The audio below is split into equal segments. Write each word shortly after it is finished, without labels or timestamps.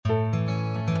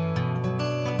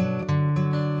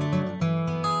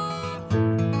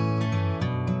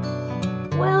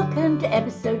Welcome to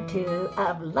episode 2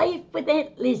 of Life with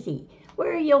Aunt Lizzie,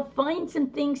 where you'll find some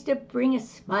things to bring a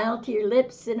smile to your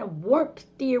lips and a warmth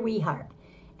to your wee heart,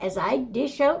 as I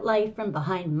dish out life from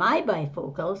behind my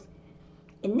bifocals.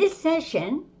 In this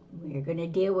session, we're going to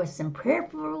deal with some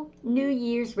prayerful New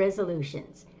Year's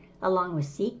resolutions, along with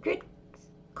secrets,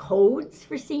 codes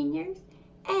for seniors,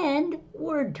 and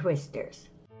word twisters.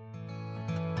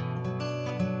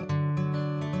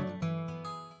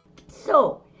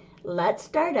 So, let's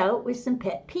start out with some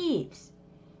pet peeves.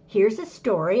 Here's a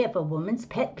story of a woman's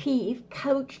pet peeve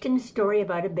couched in a story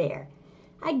about a bear.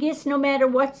 I guess no matter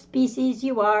what species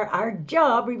you are, our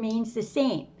job remains the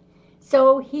same.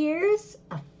 So here's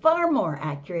a far more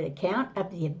accurate account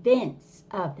of the events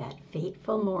of that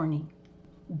fateful morning.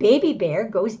 Baby Bear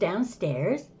goes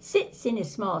downstairs, sits in a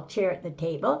small chair at the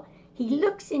table. He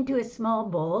looks into a small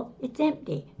bowl. It's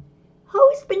empty.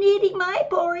 "Who's been eating my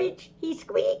porridge?" he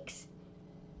squeaks.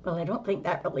 Well, I don't think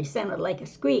that really sounded like a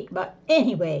squeak, but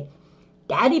anyway,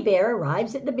 Daddy Bear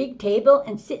arrives at the big table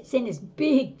and sits in his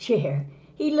big chair.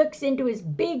 He looks into his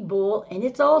big bowl, and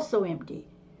it's also empty.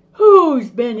 "Who's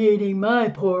been eating my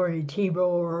porridge?" he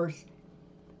roars.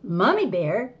 Mommy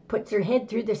Bear puts her head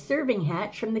through the serving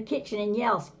hatch from the kitchen and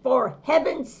yells, "For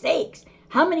heaven's sakes,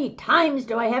 how many times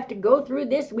do I have to go through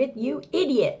this with you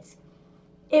idiots?"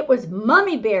 It was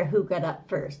Mommy Bear who got up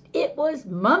first. It was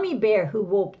Mommy Bear who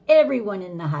woke everyone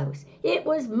in the house. It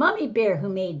was Mommy Bear who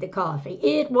made the coffee.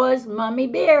 It was Mommy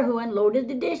Bear who unloaded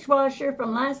the dishwasher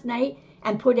from last night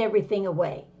and put everything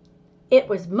away. It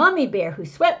was Mommy Bear who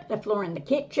swept the floor in the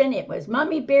kitchen. It was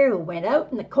Mommy Bear who went out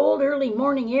in the cold early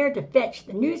morning air to fetch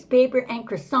the newspaper and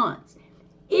croissants.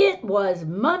 It was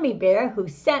Mommy Bear who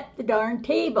set the darn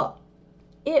table.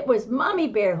 It was Mommy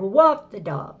Bear who walked the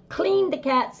dog, cleaned the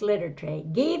cat's litter tray,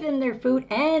 gave them their food,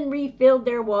 and refilled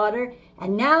their water.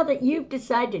 And now that you've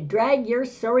decided to drag your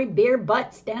sorry bear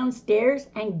butts downstairs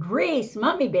and grace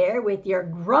Mommy Bear with your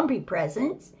grumpy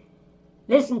presence,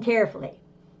 listen carefully,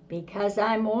 because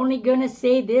I'm only going to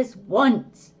say this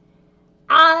once.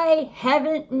 I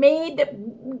haven't made the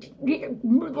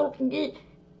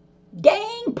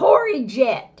dang porridge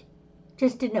yet.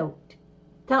 Just a note.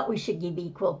 Thought we should give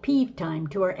equal peeve time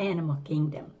to our animal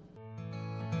kingdom.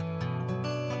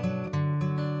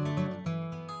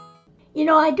 You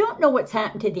know, I don't know what's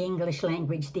happened to the English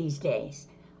language these days.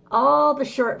 All the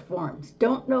short forms.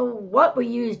 Don't know what we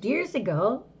used years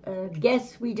ago.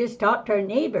 Guess we just talked to our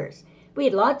neighbors. We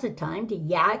had lots of time to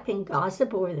yak and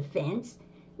gossip over the fence.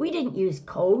 We didn't use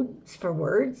codes for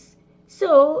words.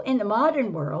 So, in the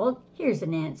modern world, here's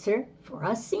an answer for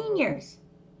us seniors.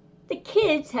 The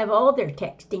kids have all their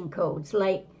texting codes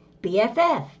like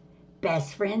BFF,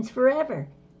 best friends forever,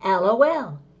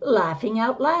 LOL, laughing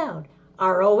out loud,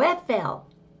 ROFL,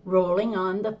 rolling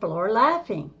on the floor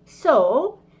laughing.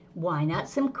 So, why not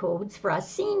some codes for us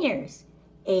seniors?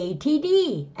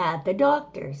 ATD, at the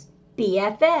doctor's,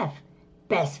 BFF,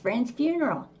 best friend's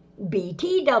funeral,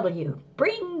 BTW,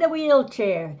 bring the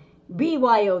wheelchair,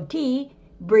 BYOT,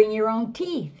 bring your own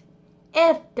teeth,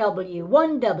 FW,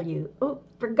 1W,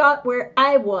 forgot where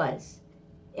I was.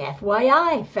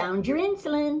 FYI, found your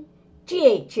insulin.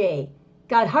 GHA,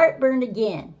 got heartburn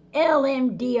again.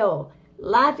 LMDO,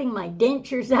 laughing my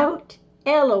dentures out.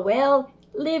 LOL,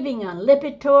 living on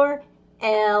Lipitor.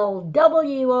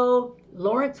 LWO,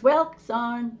 Lawrence Welk's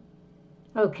on.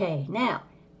 Okay, now,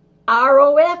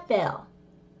 ROFL,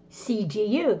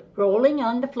 CGU, rolling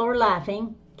on the floor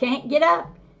laughing, can't get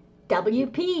up.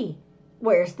 WP,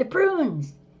 where's the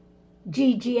prunes?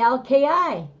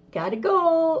 GGLKI, gotta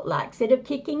go, laxative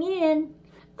kicking in.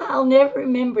 I'll never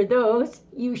remember those.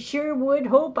 You sure would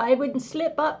hope I wouldn't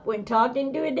slip up when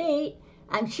talking to a date.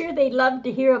 I'm sure they'd love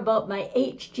to hear about my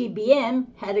HGBM,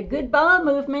 had a good bowel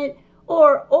movement,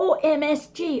 or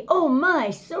OMSG, oh my,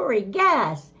 sorry,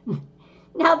 gas.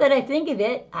 Now that I think of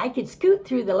it, I could scoot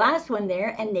through the last one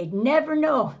there and they'd never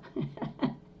know.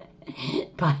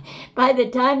 By the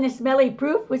time the smelly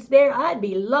proof was there, I'd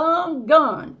be long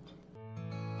gone.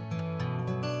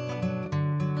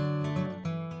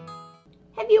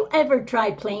 Have you ever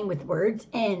tried playing with words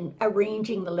and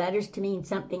arranging the letters to mean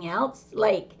something else?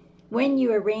 Like when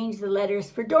you arrange the letters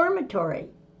for dormitory,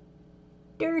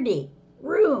 dirty,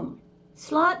 room,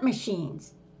 slot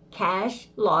machines, cash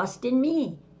lost in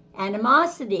me,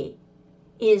 animosity,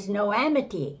 is no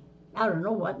amity. I don't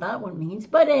know what that one means,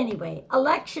 but anyway,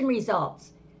 election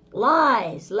results,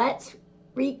 lies, let's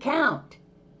recount,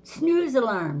 snooze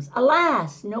alarms,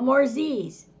 alas, no more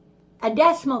Z's, a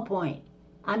decimal point,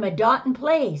 I'm a dot in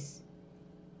place,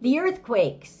 the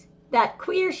earthquakes, that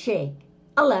queer shake,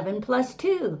 11 plus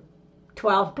 2,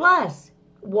 12 plus,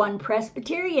 1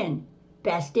 Presbyterian,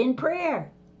 best in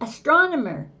prayer,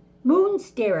 astronomer,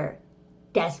 Moonstarer,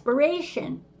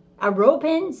 desperation, a rope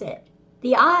ends it,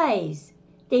 the eyes,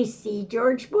 they see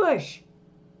George Bush,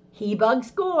 he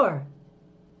bugs Gore,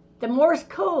 the Morse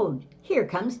code, here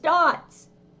comes dots.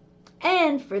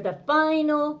 And for the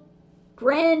final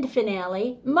grand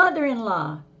finale,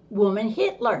 mother-in-law, woman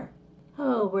Hitler.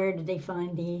 Oh, where did they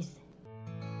find these?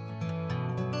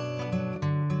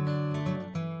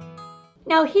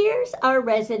 Now here's our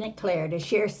resident Claire to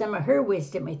share some of her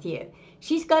wisdom with you.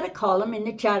 She's got a column in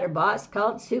the Chatterbox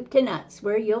called Soup to Nuts,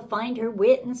 where you'll find her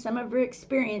wit and some of her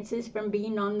experiences from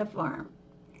being on the farm.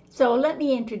 So let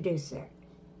me introduce her.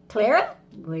 Clara,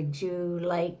 would you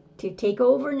like to take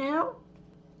over now?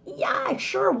 Yeah, I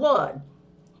sure would.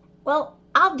 Well,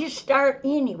 I'll just start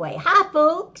anyway. Hi,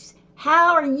 folks.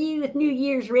 How are you with New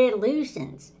Year's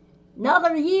resolutions?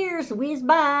 Another year's whizzed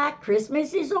by,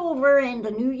 Christmas is over, and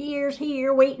the New Year's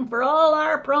here waiting for all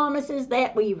our promises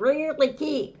that we rarely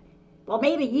keep. Well,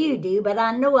 maybe you do, but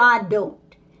I know I don't.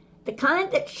 The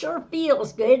kind that sure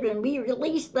feels good when we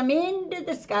release them into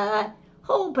the sky,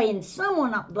 hoping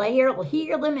someone up there will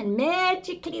hear them and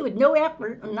magically, with no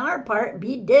effort on our part,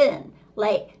 be done.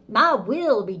 Like, my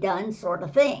will be done sort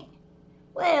of thing.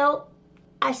 Well,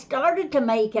 I started to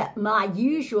make up my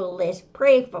usual list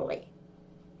prayerfully.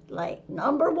 Like,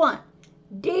 number 1,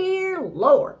 dear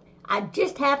Lord, I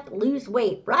just have to lose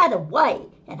weight right away,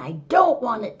 and I don't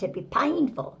want it to be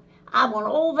painful. I want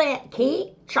all that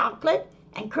cake, chocolate,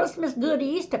 and Christmas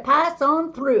goodies to pass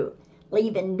on through,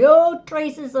 leaving no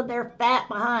traces of their fat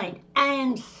behind,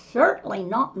 and certainly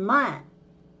not mine.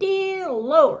 Dear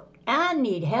Lord, I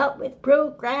need help with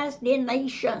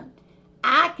procrastination.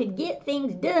 I could get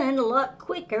things done a lot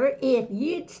quicker if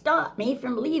you'd stop me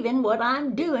from leaving what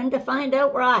I'm doing to find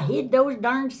out where I hid those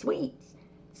darn sweets.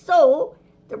 So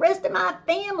the rest of my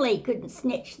family couldn't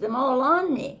snitch them all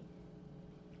on me.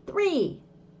 3,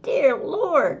 dear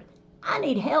Lord, I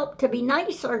need help to be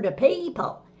nicer to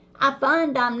people. I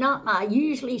find I'm not my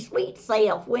usually sweet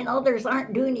self when others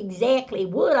aren't doing exactly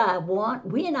what I want,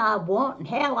 when I want, and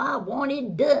how I want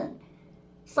it done.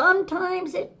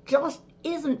 Sometimes it just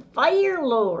isn't fair,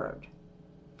 Lord.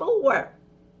 4,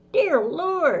 dear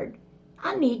Lord,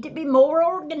 I need to be more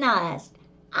organized.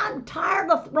 I'm tired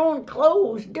of throwing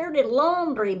clothes, dirty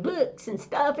laundry, books, and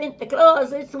stuff into the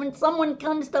closets when someone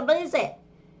comes to visit.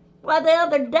 Why, the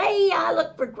other day I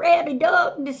looked for Grabby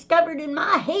Dog and discovered in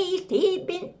my haste he'd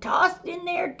been tossed in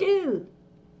there too.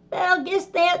 Well, guess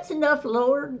that's enough,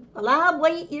 Lord. While I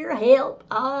wait your help,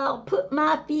 I'll put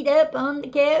my feet up on the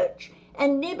couch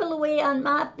and nibble away on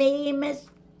my famous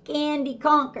candy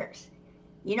conkers.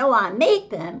 You know I make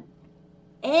them.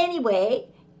 Anyway,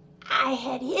 I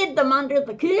had hid them under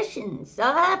the cushions, so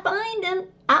I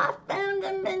found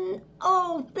them, and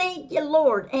oh, thank you,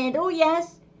 Lord. And oh,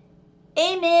 yes,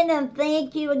 amen, and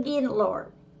thank you again,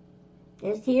 Lord.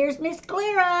 This here's Miss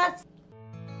Clara.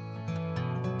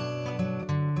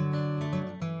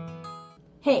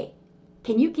 Hey,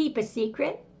 can you keep a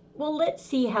secret? Well, let's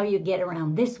see how you get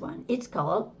around this one. It's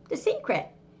called The Secret.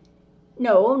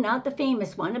 No, not the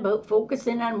famous one about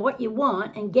focusing on what you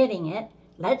want and getting it.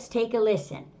 Let's take a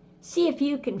listen. See if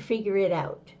you can figure it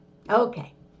out.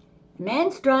 Okay. A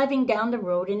man's driving down the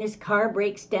road and his car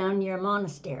breaks down near a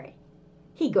monastery.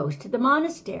 He goes to the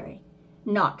monastery,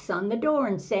 knocks on the door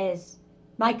and says,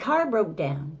 "My car broke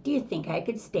down. Do you think I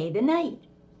could stay the night?"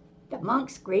 The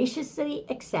monks graciously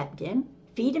accept him,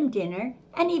 feed him dinner,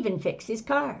 and even fix his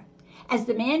car. As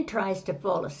the man tries to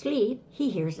fall asleep, he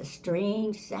hears a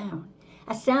strange sound,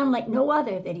 a sound like no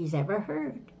other that he's ever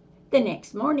heard. The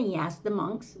next morning he asks the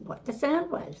monks what the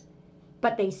sound was.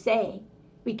 But they say,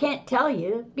 "We can't tell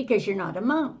you because you're not a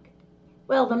monk."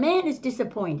 Well, the man is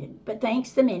disappointed, but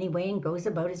thanks them anyway and goes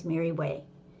about his merry way.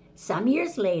 Some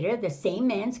years later, the same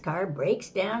man's car breaks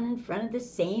down in front of the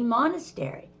same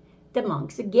monastery. The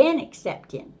monks again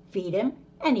accept him, feed him,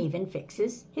 and even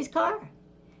fixes his car.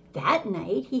 That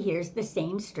night he hears the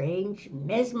same strange,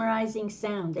 mesmerizing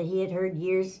sound that he had heard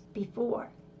years before.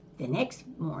 The next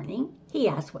morning he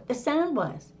asks what the sound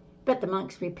was, but the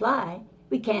monks reply,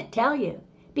 "We can't tell you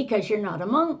because you're not a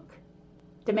monk."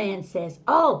 The man says,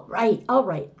 all right,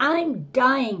 I'm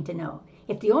dying to know.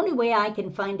 If the only way I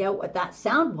can find out what that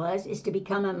sound was is to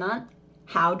become a monk,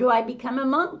 how do I become a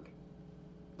monk?"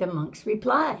 The monks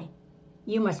reply,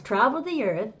 "You must travel the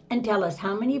earth and tell us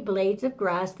how many blades of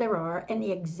grass there are and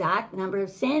the exact number of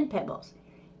sand pebbles.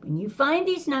 When you find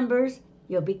these numbers,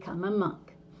 you'll become a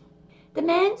monk." The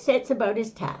man sets about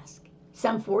his task.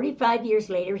 Some 45 years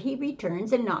later, he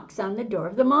returns and knocks on the door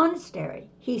of the monastery.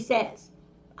 He says,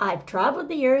 "I've traveled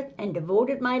the earth and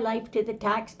devoted my life to the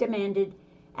task demanded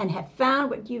and have found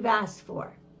what you've asked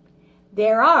for.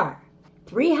 There are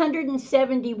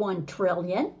 371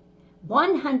 trillion,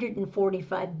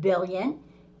 145 billion,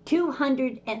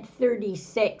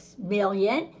 236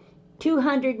 million,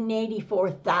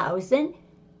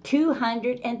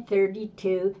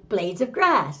 284,232 blades of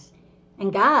grass.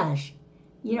 And gosh,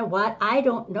 you know what? I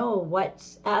don't know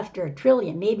what's after a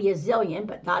trillion, maybe a zillion,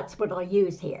 but that's what I'll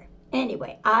use here.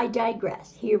 Anyway, I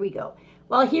digress. Here we go.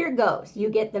 Well, here goes. You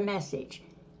get the message.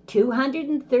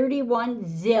 231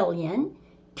 zillion,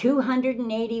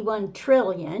 281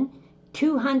 trillion,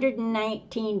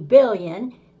 219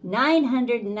 billion,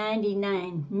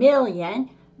 999 million,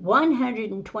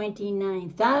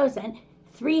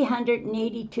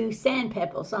 129,382 sand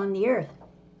pebbles on the earth.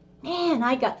 Man,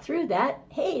 I got through that.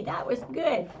 Hey, that was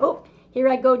good. Oh, here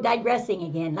I go digressing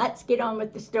again. Let's get on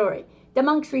with the story. The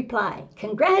monks reply,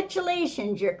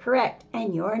 "Congratulations, you're correct,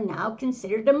 and you're now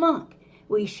considered a monk.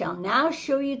 We shall now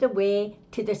show you the way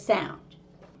to the sound."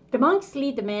 The monks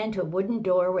lead the man to a wooden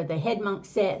door where the head monk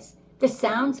says, "The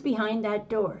sound's behind that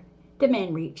door." The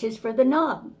man reaches for the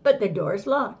knob, but the door's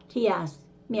locked. He asks,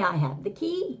 "May I have the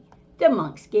key?" The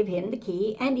monks give him the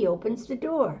key, and he opens the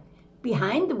door.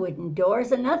 Behind the wooden door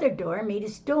is another door made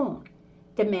of stone.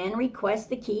 The man requests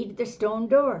the key to the stone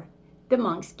door. The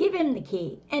monks give him the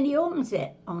key, and he opens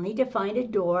it, only to find a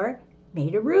door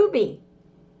made of ruby.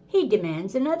 He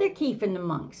demands another key from the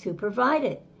monks, who provide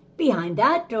it. Behind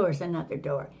that door is another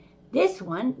door, this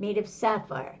one made of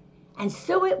sapphire. And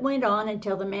so it went on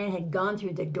until the man had gone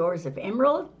through the doors of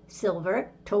emerald, silver,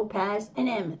 topaz, and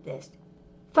amethyst.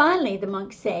 Finally, the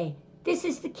monks say, "This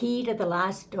is the key to the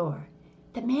last door."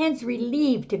 The man's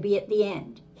relieved to be at the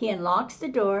end. He unlocks the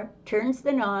door, turns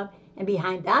the knob, and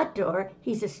behind that door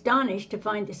he's astonished to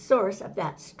find the source of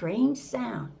that strange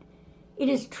sound. It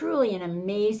is truly an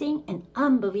amazing and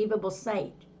unbelievable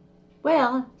sight.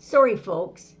 Well, sorry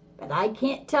folks, but I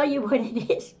can't tell you what it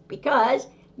is because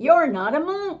you're not a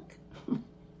monk.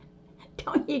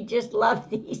 Don't you just love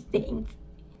these things?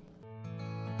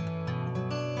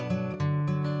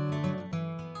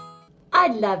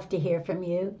 I'd love to hear from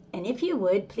you, and if you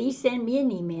would, please send me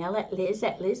an email at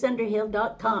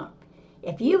liz@lizunderhill.com.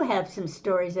 If you have some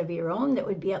stories of your own that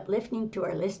would be uplifting to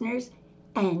our listeners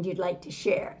and you'd like to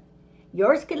share,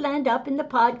 yours could land up in the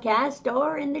podcast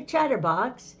or in the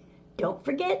chatterbox. Don't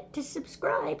forget to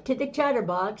subscribe to the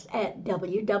chatterbox at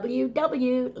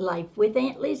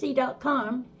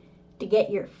www.lifewithauntLizzie.com to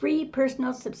get your free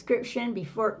personal subscription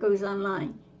before it goes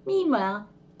online. Meanwhile,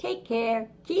 take care,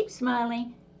 keep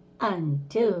smiling.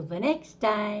 Until the next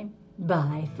time,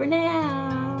 bye for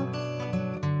now.